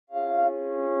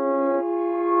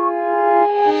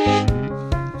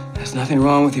There's nothing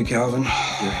wrong with you, Calvin.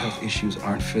 Your health issues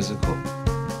aren't physical.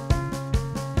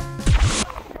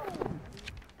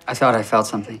 I thought I felt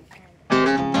something.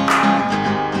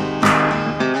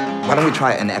 Why don't we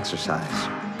try an exercise?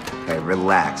 Okay,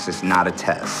 relax. It's not a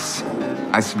test.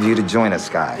 Nice of you to join us,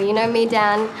 Sky. You know me,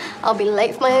 Dan. I'll be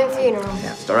late for my own funeral.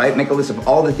 Yes, all right? Make a list of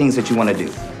all the things that you want to do.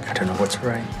 I don't know what's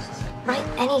right. Write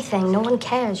anything. No one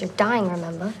cares. You're dying,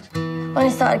 remember? When I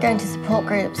started going to support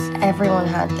groups, everyone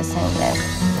had the same name.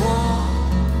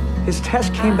 His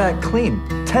test came back clean.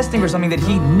 Testing for something that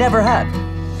he never had.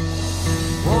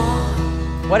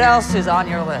 What else is on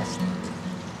your list?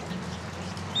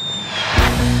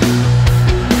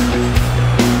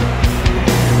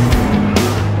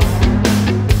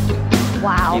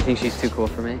 Wow. You think she's too cool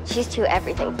for me? She's too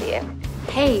everything for you.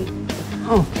 Hey.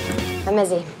 Oh. I'm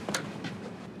Maisie.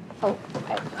 Oh,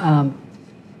 right.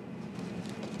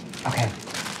 Okay.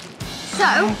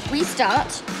 So, we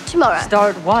start tomorrow.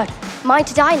 Start what? My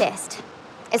to-die list.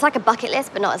 It's like a bucket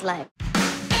list, but not as lame.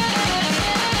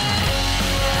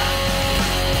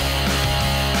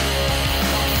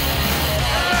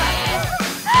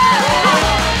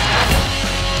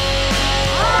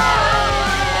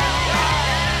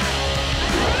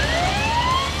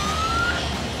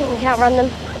 We can't run them.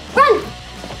 Run!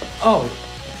 Oh.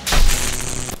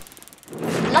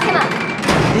 Lock him up.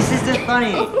 This isn't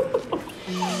funny.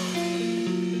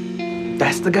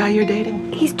 That's the guy you're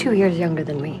dating? He's 2 years younger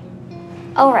than me.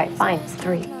 Oh, right, fine, it's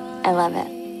 3. I love it.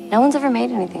 No one's ever made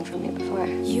anything from me before.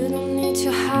 You don't need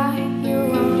to hide your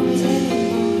wrongs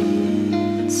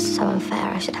anymore. It's so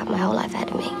unfair. I should have my whole life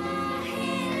ahead of me.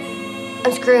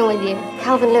 I'm screwing with you.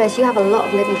 Calvin Lewis, you have a lot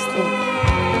of living to do.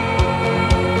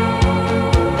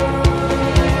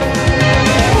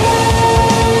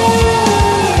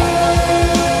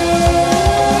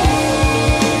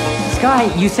 Sky,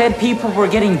 you said people were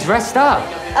getting dressed up.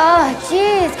 Oh,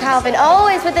 jeez, Calvin,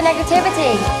 always with the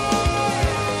negativity.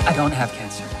 I don't have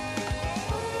cancer.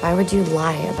 Why would you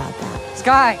lie about that?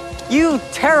 Sky, you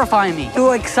terrify me.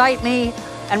 You excite me,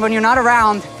 and when you're not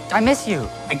around, I miss you.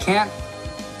 I can't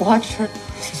watch her.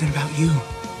 This isn't about you.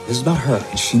 This is about her,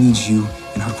 and she needs you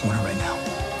in her corner right now.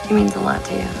 He means a lot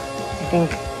to you. I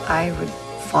think I would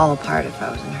fall apart if I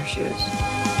was in her shoes.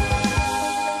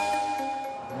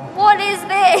 What is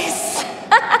this?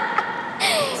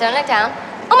 Don't look down.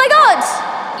 Oh my God!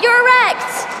 You're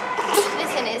erect!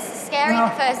 Listen, it's scary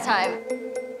the first time.